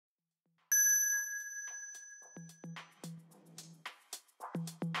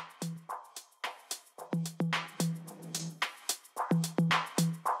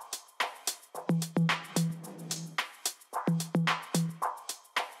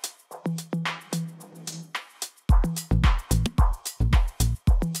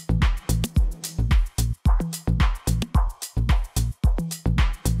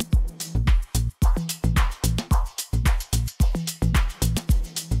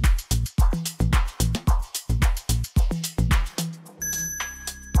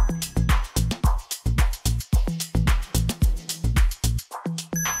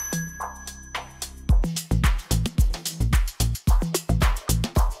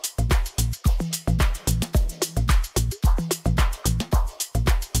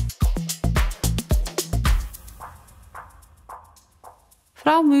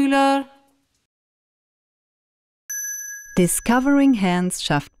Frau Müller. Discovering Hands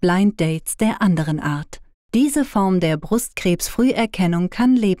schafft Blind Dates der anderen Art. Diese Form der Brustkrebsfrüherkennung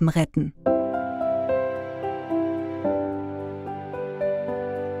kann Leben retten.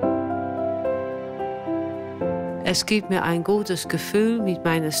 Es gibt mir ein gutes Gefühl, mit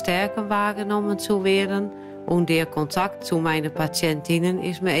meinen Stärken wahrgenommen zu werden, und der Kontakt zu meinen Patientinnen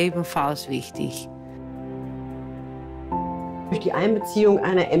ist mir ebenfalls wichtig. Durch die Einbeziehung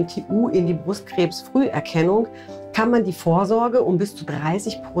einer MTU in die Brustkrebsfrüherkennung kann man die Vorsorge um bis zu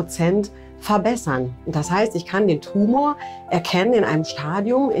 30% verbessern. Das heißt, ich kann den Tumor erkennen in einem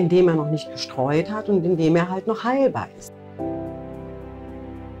Stadium, in dem er noch nicht gestreut hat und in dem er halt noch heilbar ist.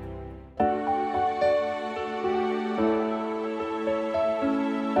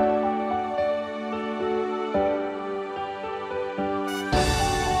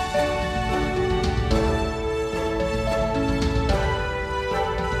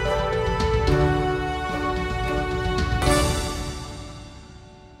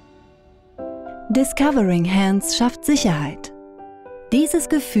 Discovering Hands schafft Sicherheit. Dieses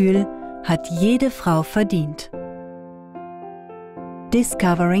Gefühl hat jede Frau verdient.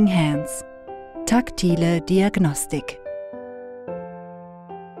 Discovering Hands. Taktile Diagnostik.